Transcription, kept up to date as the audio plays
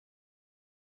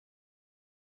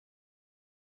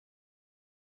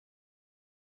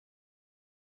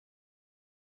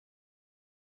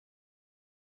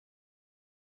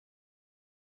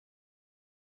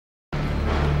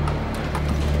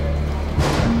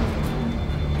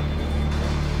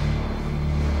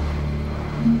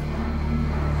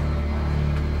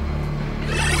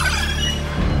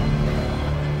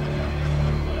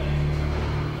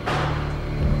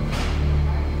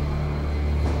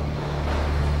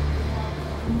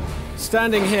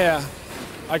Standing here,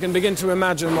 I can begin to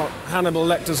imagine what Hannibal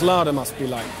Lecter's larder must be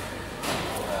like.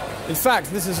 In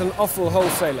fact, this is an offal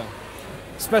wholesaler,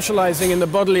 specializing in the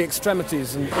bodily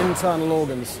extremities and internal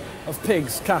organs of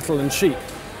pigs, cattle and sheep.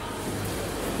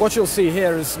 What you'll see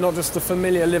here is not just the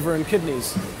familiar liver and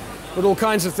kidneys, but all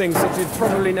kinds of things that you'd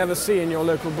probably never see in your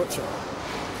local butcher.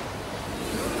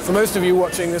 For most of you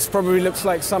watching, this probably looks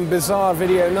like some bizarre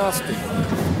video nasty.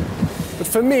 But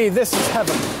for me, this is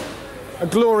heaven. A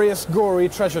glorious, gory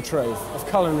treasure trove of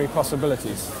culinary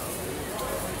possibilities.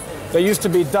 There used to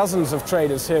be dozens of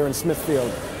traders here in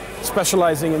Smithfield,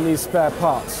 specializing in these spare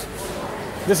parts.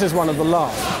 This is one of the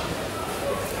last.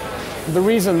 The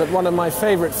reason that one of my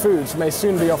favorite foods may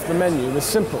soon be off the menu is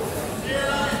simple.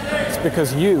 It's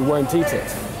because you won't eat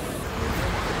it.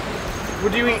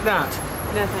 Would you eat that?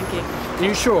 No, thank you. Are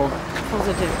you sure?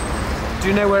 Positive. Do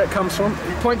you know where it comes from?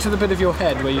 Point to the bit of your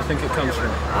head where you think it comes from.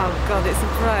 Oh God, it's a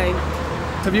brain.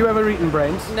 Have you ever eaten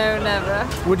brains? No, never.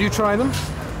 Would you try them?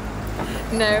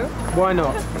 No. Why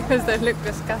not? Because they look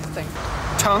disgusting.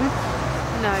 Tongue?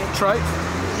 No. Tripe?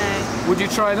 No. Would you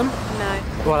try them? No.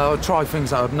 Well, I would try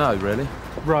things I would know, really.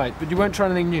 Right, but you won't try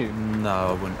anything new? No,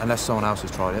 I wouldn't, unless someone else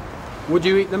has tried it. Would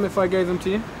you eat them if I gave them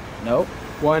to you? No.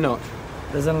 Why not?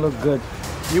 Doesn't look good.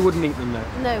 You wouldn't eat them, though?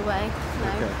 No way. No.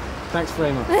 Okay. Thanks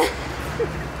very much.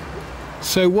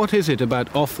 So what is it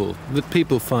about offal that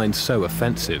people find so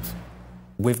offensive?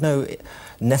 We've no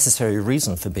necessary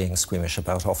reason for being squeamish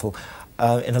about offal.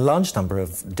 In a large number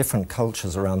of different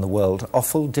cultures around the world,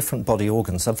 offal, different body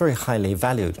organs, are very highly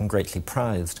valued and greatly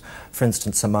prized. For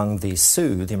instance, among the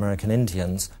Sioux, the American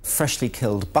Indians, freshly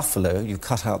killed buffalo, you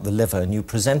cut out the liver and you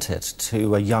present it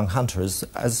to a young hunter as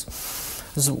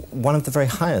one of the very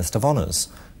highest of honours.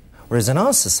 Whereas in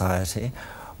our society,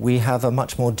 we have a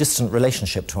much more distant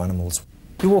relationship to animals.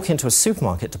 You walk into a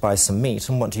supermarket to buy some meat,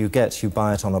 and what do you get? You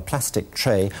buy it on a plastic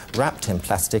tray, wrapped in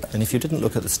plastic, and if you didn't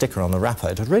look at the sticker on the wrapper,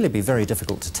 it would really be very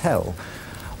difficult to tell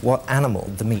what animal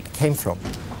the meat came from.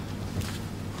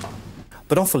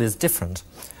 But offal is different,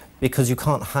 because you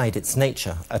can't hide its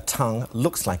nature. A tongue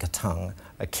looks like a tongue,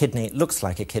 a kidney looks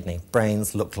like a kidney,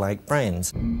 brains look like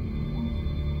brains.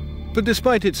 But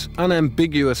despite its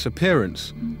unambiguous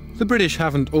appearance, the British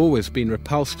haven't always been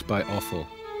repulsed by offal.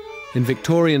 In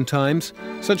Victorian times,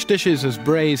 such dishes as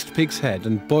braised pig's head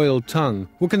and boiled tongue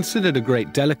were considered a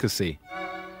great delicacy.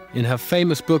 In her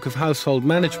famous book of household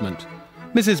management,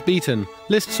 Mrs. Beeton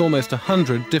lists almost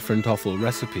 100 different offal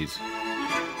recipes.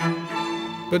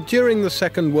 But during the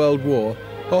Second World War,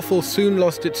 offal soon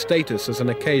lost its status as an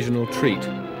occasional treat.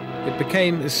 It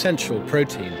became essential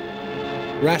protein.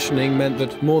 Rationing meant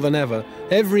that, more than ever,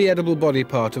 every edible body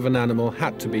part of an animal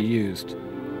had to be used,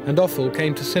 and offal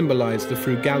came to symbolise the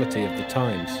frugality of the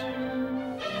times.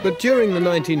 But during the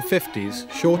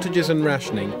 1950s, shortages and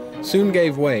rationing soon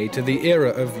gave way to the era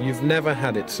of "you've never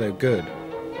had it so good."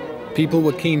 People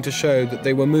were keen to show that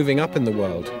they were moving up in the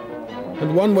world,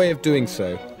 and one way of doing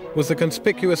so was the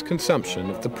conspicuous consumption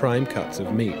of the prime cuts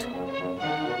of meat.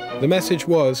 The message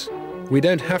was, we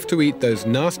don't have to eat those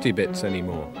nasty bits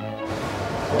anymore.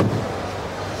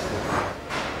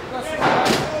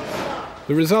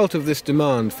 The result of this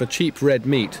demand for cheap red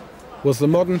meat was the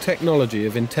modern technology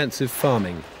of intensive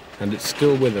farming, and it's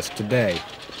still with us today.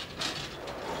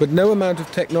 But no amount of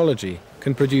technology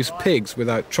can produce pigs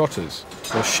without trotters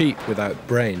or sheep without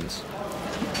brains.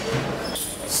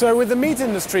 So with the meat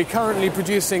industry currently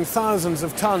producing thousands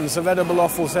of tons of edible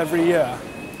offals every year,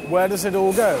 where does it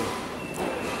all go?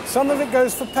 Some of it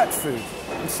goes for pet food,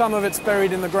 and some of it's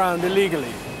buried in the ground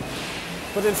illegally.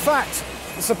 But in fact,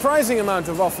 a surprising amount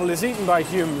of offal is eaten by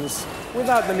humans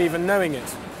without them even knowing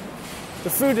it. The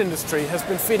food industry has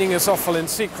been feeding us offal in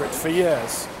secret for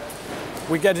years.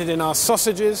 We get it in our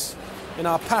sausages, in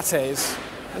our pâtés,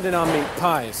 and in our meat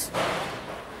pies.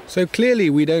 So clearly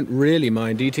we don't really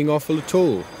mind eating offal at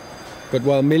all. But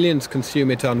while millions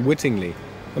consume it unwittingly,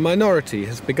 a minority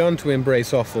has begun to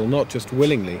embrace offal not just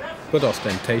willingly, but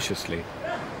ostentatiously.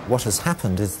 What has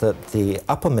happened is that the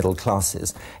upper middle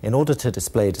classes, in order to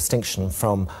display distinction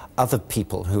from other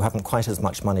people who haven't quite as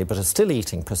much money but are still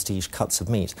eating prestige cuts of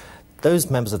meat, those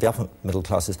members of the upper middle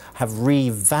classes have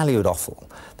revalued offal.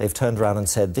 They've turned around and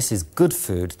said, this is good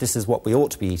food, this is what we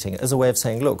ought to be eating, as a way of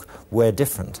saying, look, we're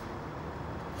different.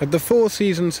 At the Four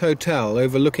Seasons Hotel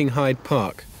overlooking Hyde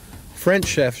Park, French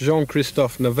chef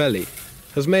Jean-Christophe Novelli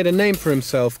has made a name for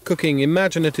himself cooking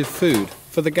imaginative food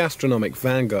for the gastronomic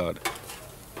vanguard.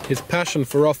 His passion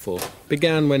for offal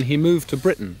began when he moved to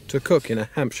Britain to cook in a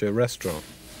Hampshire restaurant.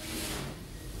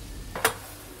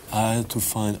 I had to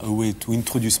find a way to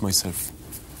introduce myself.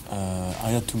 I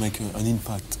had to make an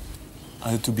impact. I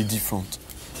had to be different.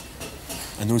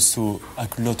 and also I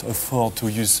could not afford to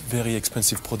use very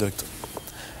expensive product.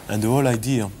 And the whole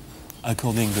idea,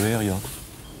 according to the area,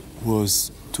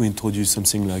 was to introduce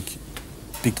something like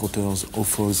pig trotters,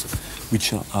 offals,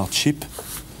 which are cheap,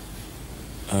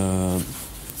 and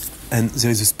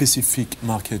there is a specific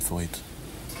market for it.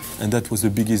 And that was the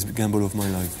biggest gamble of my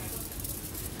life,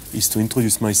 is to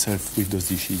introduce myself with those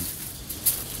dishes.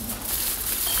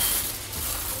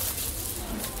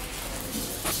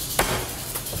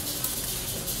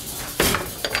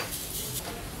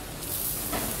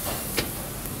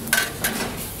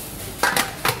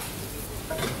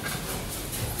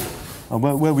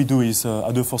 What we do is,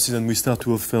 at the fourth season, we start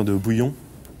to offer the bouillon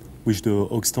with the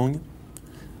ox tongue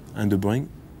and the brain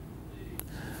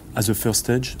as a first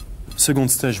stage.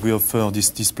 Second stage, we offer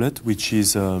this plate, which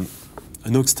is an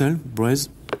oxtail, braise,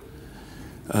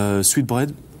 sweet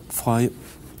bread, fry,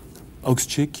 ox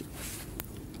cheek,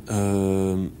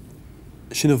 shin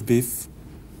of beef,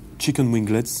 chicken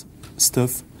winglets,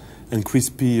 stuff, and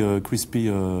crispy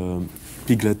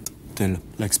piglet tail,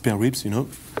 like spare ribs, you know.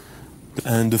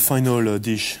 And the final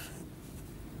dish,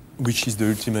 which is the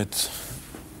ultimate,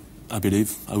 I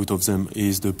believe, out of them,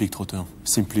 is the pig trotter.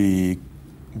 Simply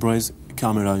braised,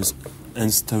 caramelized,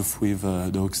 and stuffed with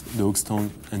the ox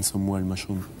tongue and some wild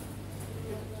mushroom.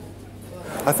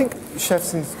 I think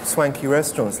chefs in swanky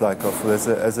restaurants like Offal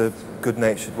as a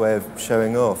good-natured way of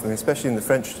showing off. I mean, especially in the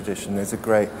French tradition, there's a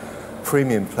great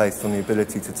premium placed on the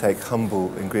ability to take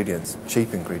humble ingredients,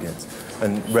 cheap ingredients,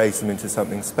 and raise them into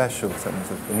something special, something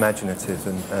sort of imaginative,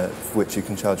 and for which you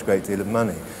can charge a great deal of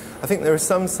money. I think there are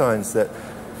some signs that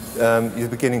you're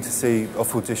beginning to see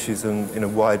offal dishes in a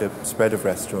wider spread of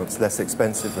restaurants, less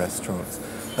expensive restaurants.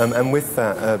 And with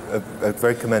that, a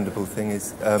very commendable thing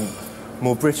is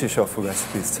more British offal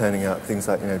recipes turning out, things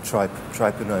like, you know,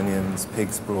 tripe and onions,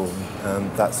 pig's brawn,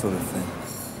 that sort of thing.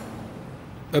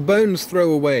 A bone's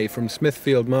throw away from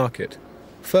Smithfield Market,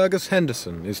 Fergus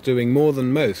Henderson is doing more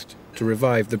than most to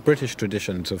revive the British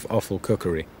traditions of offal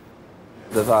cookery.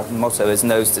 The motto is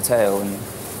nose to tail and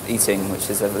eating, which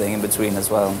is everything in between as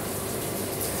well.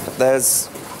 There's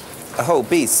a whole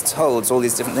beast, holds all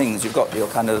these different things. You've got your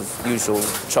kind of usual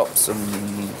chops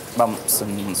and bumps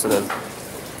and sort of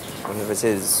whatever it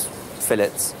is,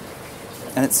 fillets.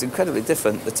 And it's incredibly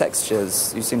different, the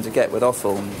textures you seem to get with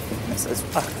offal.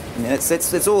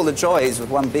 It's all the joys with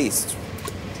one beast.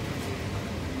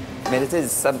 I mean, it is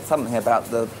something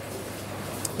about the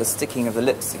sticking of the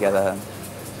lips together.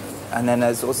 And then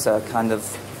there's also a kind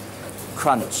of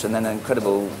crunch and then an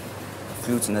incredible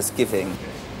glutinous giving.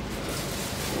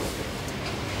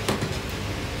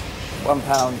 1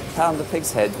 pound of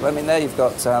pig's head. I mean, there you've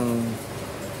got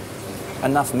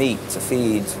enough meat to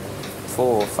feed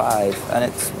 4 or 5, and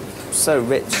it's so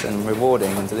rich and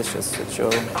rewarding and delicious.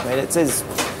 I mean, it is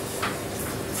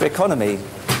for economy.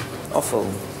 Offal,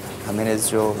 I mean,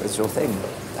 is your thing,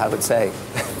 I would say.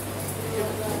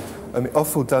 I mean,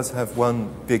 offal does have one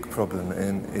big problem,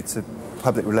 and it's a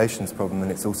public relations problem,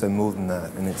 and it's also more than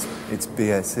that, and it's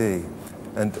BSE.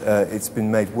 And it's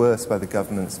been made worse by the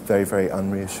government's very, very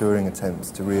unreassuring attempts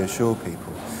to reassure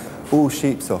people. All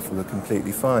sheep's offal are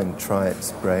completely fine.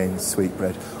 Tripes, brains,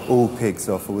 sweetbread, all pigs'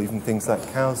 offal, even things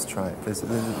like cow's tripe.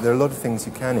 There are a lot of things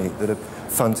you can eat that are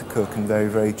fun to cook and very,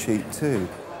 very cheap too.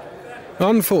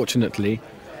 Unfortunately,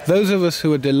 those of us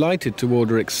who are delighted to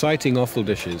order exciting offal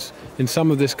dishes in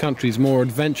some of this country's more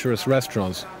adventurous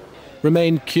restaurants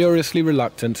remain curiously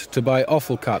reluctant to buy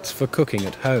offal cuts for cooking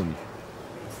at home.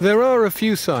 There are a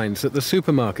few signs that the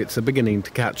supermarkets are beginning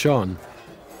to catch on.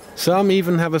 Some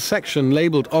even have a section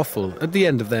labelled offal at the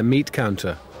end of their meat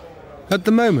counter. At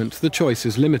the moment, the choice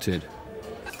is limited.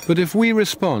 But if we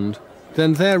respond,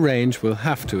 then their range will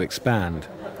have to expand.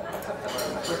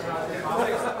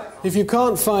 If you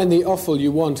can't find the offal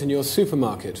you want in your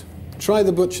supermarket, try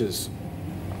the butchers.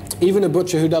 Even a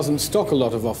butcher who doesn't stock a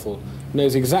lot of offal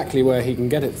knows exactly where he can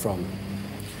get it from.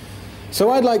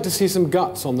 So I'd like to see some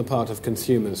guts on the part of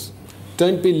consumers.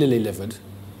 Don't be lily-livered.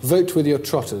 Vote with your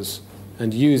trotters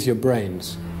and use your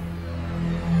brains.